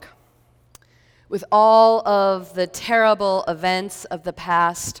With all of the terrible events of the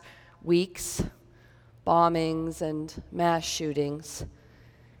past weeks, bombings and mass shootings,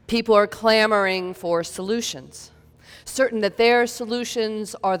 people are clamoring for solutions, certain that their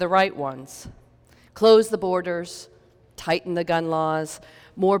solutions are the right ones. Close the borders, tighten the gun laws,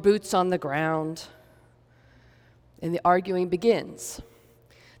 more boots on the ground. And the arguing begins.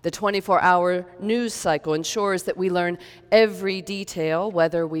 The 24-hour news cycle ensures that we learn every detail,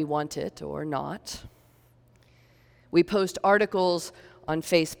 whether we want it or not. We post articles on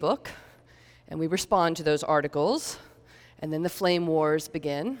Facebook, and we respond to those articles, and then the flame wars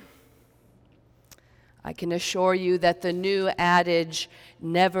begin. I can assure you that the new adage,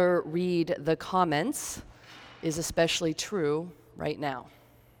 never read the comments, is especially true right now.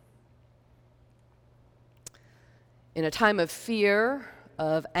 In a time of fear,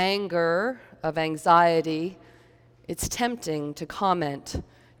 of anger, of anxiety, it's tempting to comment,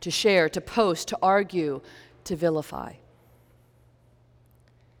 to share, to post, to argue, to vilify.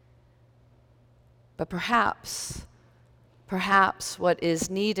 But perhaps what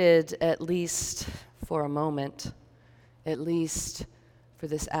is needed, at least for a moment, at least for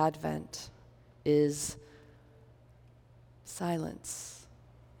this Advent, is silence.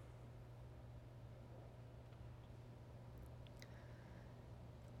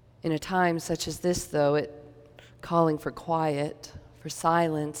 In a time such as this, though, calling for quiet, for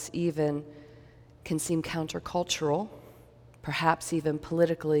silence even, can seem countercultural, perhaps even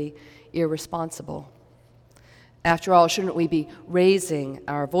politically irresponsible. After all, shouldn't we be raising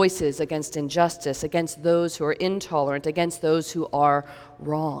our voices against injustice, against those who are intolerant, against those who are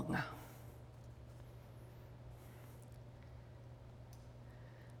wrong?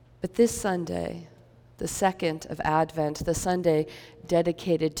 But this Sunday, the second of Advent, the Sunday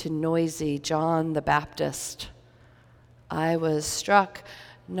dedicated to noisy John the Baptist, I was struck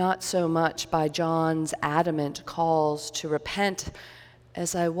not so much by John's adamant calls to repent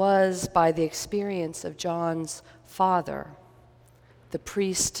as I was by the experience of John's father, the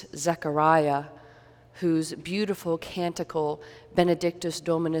priest Zechariah, whose beautiful canticle, Benedictus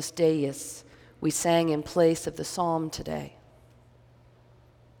Dominus Deus, we sang in place of the psalm today.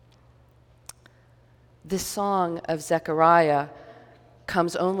 This song of Zechariah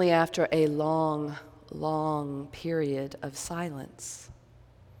comes only after a long, long period of silence.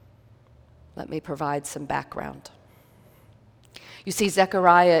 Let me provide some background. You see,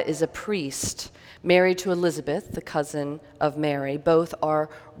 Zechariah is a priest married to Elizabeth, the cousin of Mary. Both are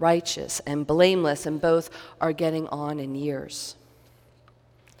righteous and blameless, and both are getting on in years.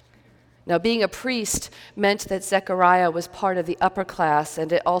 Now, being a priest meant that Zechariah was part of the upper class,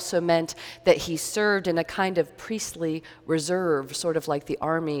 and it also meant that he served in a kind of priestly reserve, sort of like the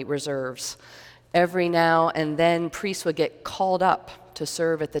army reserves. Every now and then, priests would get called up to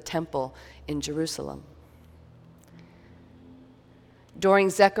serve at the temple in Jerusalem.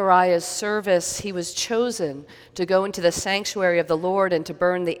 During Zechariah's service, he was chosen to go into the sanctuary of the Lord and to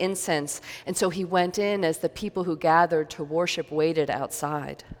burn the incense, and so he went in as the people who gathered to worship waited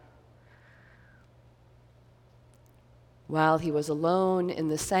outside. While he was alone in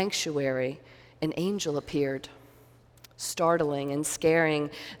the sanctuary, an angel appeared, startling and scaring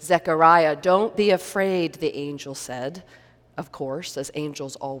Zechariah. "Don't be afraid," the angel said, of course, as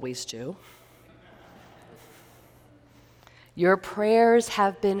angels always do. "Your prayers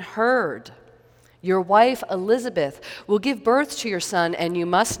have been heard. Your wife Elizabeth will give birth to your son, and you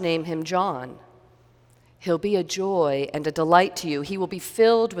must name him John. He'll be a joy and a delight to you. He will be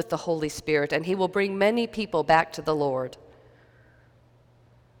filled with the Holy Spirit, and he will bring many people back to the Lord."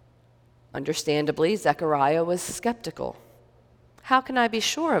 Understandably, Zechariah was skeptical. "How can I be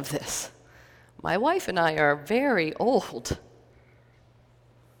sure of this? My wife and I are very old."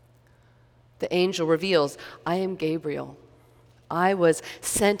 The angel reveals, "I am Gabriel. I was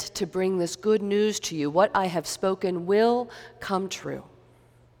sent to bring this good news to you. What I have spoken will come true."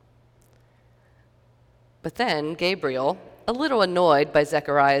 But then Gabriel, a little annoyed by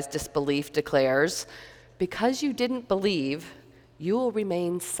Zechariah's disbelief, declares, "Because you didn't believe, you will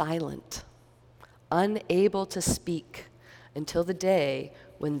remain silent, unable to speak until the day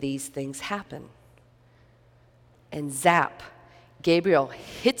when these things happen." And zap, Gabriel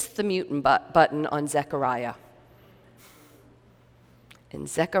hits the mute button on Zechariah. And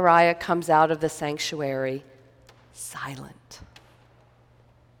Zechariah comes out of the sanctuary silent.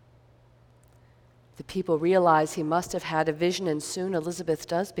 The people realize he must have had a vision, and soon Elizabeth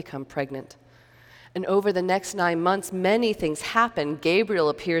does become pregnant. And over the next 9 months, many things happen. Gabriel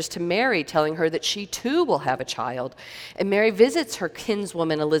appears to Mary, telling her that she too will have a child. And Mary visits her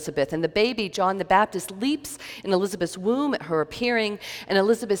kinswoman Elizabeth, and the baby, John the Baptist, leaps in Elizabeth's womb at her appearing, and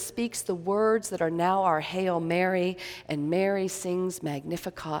Elizabeth speaks the words that are now our Hail Mary, and Mary sings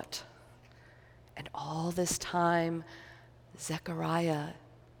Magnificat. And all this time, Zechariah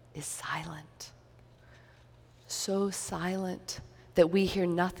is silent. So silent that we hear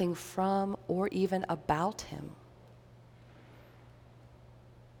nothing from or even about him.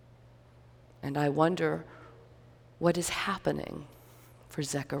 And I wonder what is happening for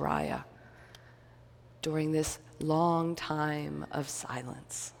Zechariah during this long time of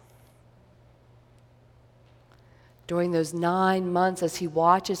silence. During those 9 months, as he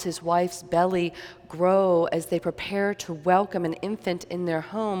watches his wife's belly grow as they prepare to welcome an infant in their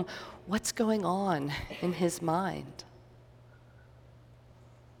home, what's going on in his mind?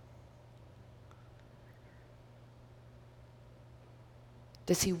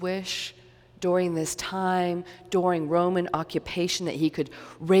 Does he wish during this time, during Roman occupation, that he could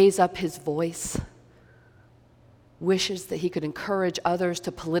raise up his voice? Wishes that he could encourage others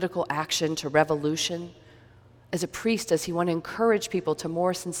to political action, to revolution? As a priest, does he want to encourage people to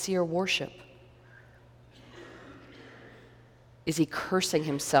more sincere worship? Is he cursing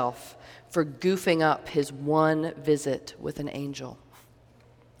himself for goofing up his one visit with an angel?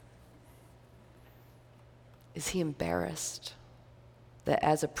 Is he embarrassed that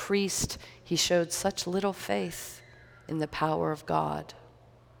as a priest he showed such little faith in the power of God?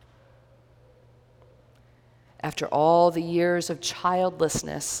 After all the years of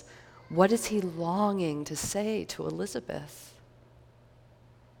childlessness, what is he longing to say to Elizabeth?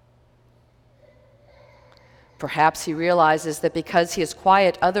 Perhaps he realizes that because he is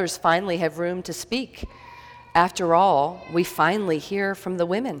quiet, others finally have room to speak. After all, we finally hear from the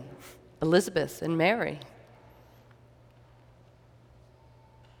women, Elizabeth and Mary.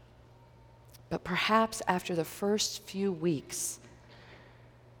 But perhaps after the first few weeks,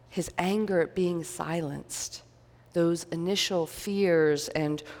 his anger at being silenced, those initial fears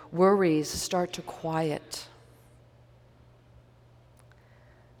and worries start to quiet.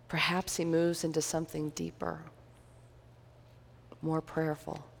 Perhaps he moves into something deeper, more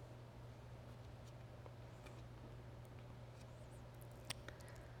prayerful.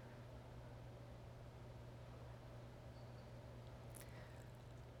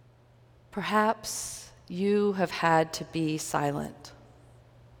 Perhaps you have had to be silent,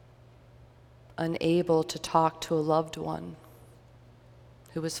 unable to talk to a loved one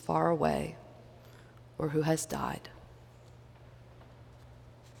who is far away or who has died.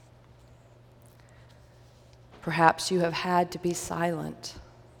 Perhaps you have had to be silent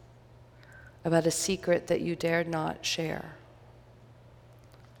about a secret that you dared not share,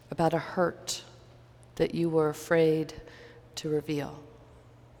 about a hurt that you were afraid to reveal.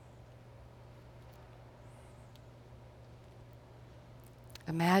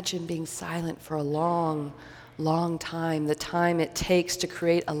 Imagine being silent for a long, long time, the time it takes to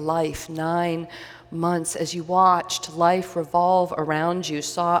create a life, 9 months, as you watched life revolve around you,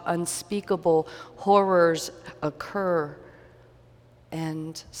 saw unspeakable horrors occur,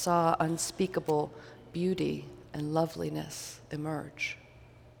 and saw unspeakable beauty and loveliness emerge.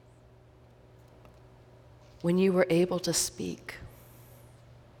 When you were able to speak,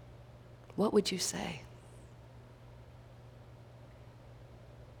 what would you say?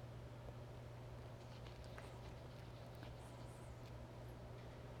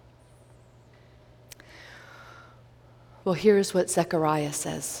 Well, here's what Zechariah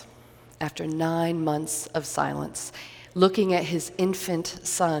says after 9 months of silence. Looking at his infant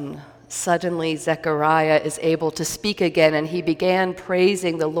son, suddenly Zechariah is able to speak again, and he began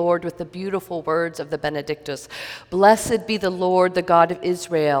praising the Lord with the beautiful words of the Benedictus. Blessed be the Lord, the God of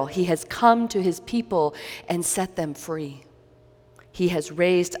Israel. He has come to his people and set them free. He has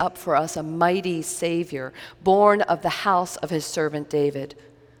raised up for us a mighty Savior, born of the house of his servant David.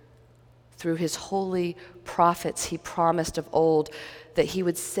 Through his holy prophets, he promised of old that he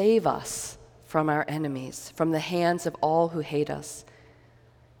would save us from our enemies, from the hands of all who hate us.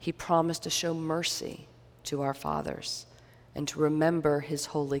 He promised to show mercy to our fathers and to remember his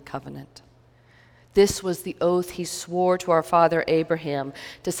holy covenant. This was the oath he swore to our father Abraham,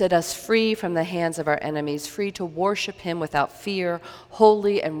 to set us free from the hands of our enemies, free to worship him without fear,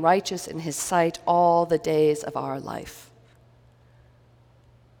 holy and righteous in his sight all the days of our life.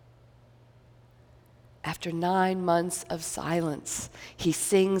 After 9 months of silence, he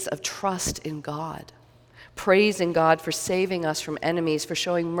sings of trust in God, praising God for saving us from enemies, for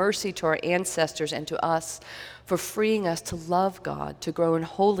showing mercy to our ancestors and to us, for freeing us to love God, to grow in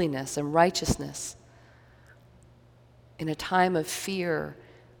holiness and righteousness. in a time of fear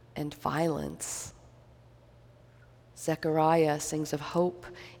and violence. Zechariah sings of hope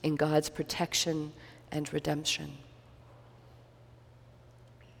in God's protection and redemption.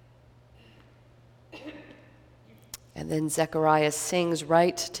 And then Zechariah sings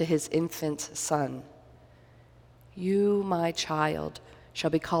right to his infant son. You, my child,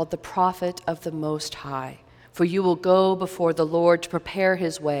 shall be called the prophet of the Most High, for you will go before the Lord to prepare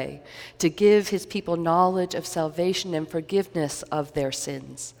his way, to give his people knowledge of salvation and forgiveness of their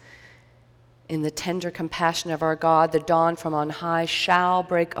sins. In the tender compassion of our God, the dawn from on high shall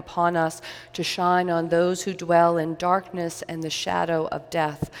break upon us to shine on those who dwell in darkness and the shadow of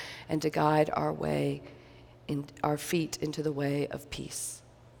death, and to guide our way, our feet into the way of peace.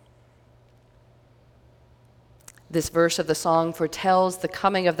 This verse of the song foretells the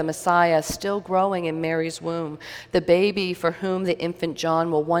coming of the Messiah still growing in Mary's womb, the baby for whom the infant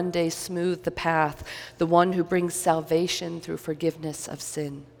John will one day smooth the path, the one who brings salvation through forgiveness of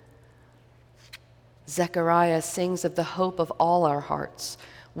sin. Zechariah sings of the hope of all our hearts.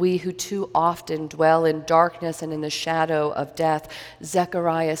 We who too often dwell in darkness and in the shadow of death,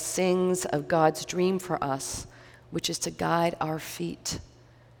 Zechariah sings of God's dream for us, which is to guide our feet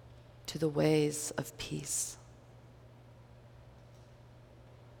to the ways of peace.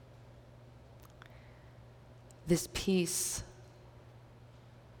 This peace,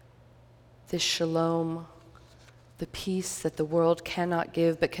 this shalom, the peace that the world cannot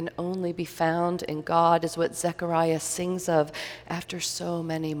give but can only be found in God, is what Zechariah sings of after so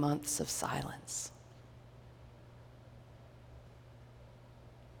many months of silence.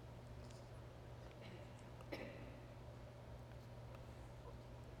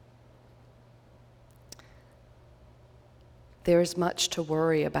 There is much to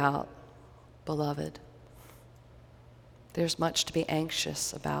worry about, beloved. There's much to be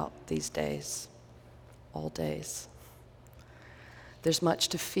anxious about these days, all days. There's much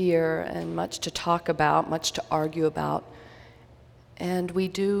to fear and much to talk about, much to argue about. And we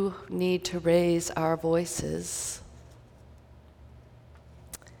do need to raise our voices.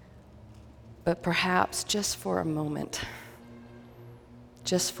 But perhaps just for a moment,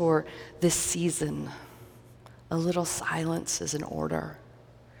 just for this season, a little silence is in order.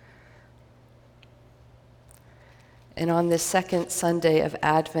 And on this second Sunday of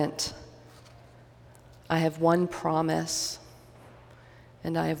Advent, I have one promise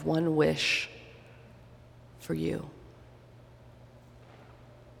and I have one wish for you.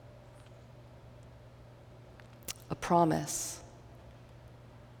 A promise.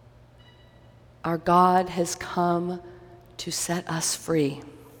 Our God has come to set us free.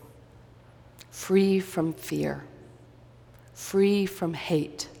 Free from fear. Free from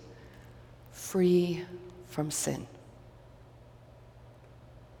hate. Free from sin.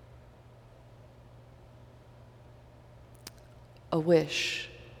 A wish.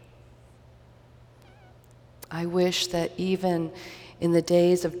 I wish that even in the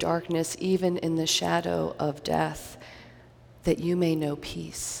days of darkness, even in the shadow of death, that you may know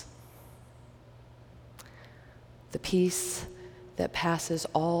peace. The peace that passes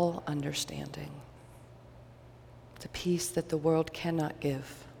all understanding. The peace that the world cannot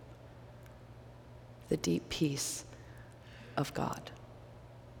give. The deep peace of God.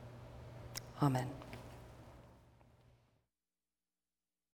 Amen.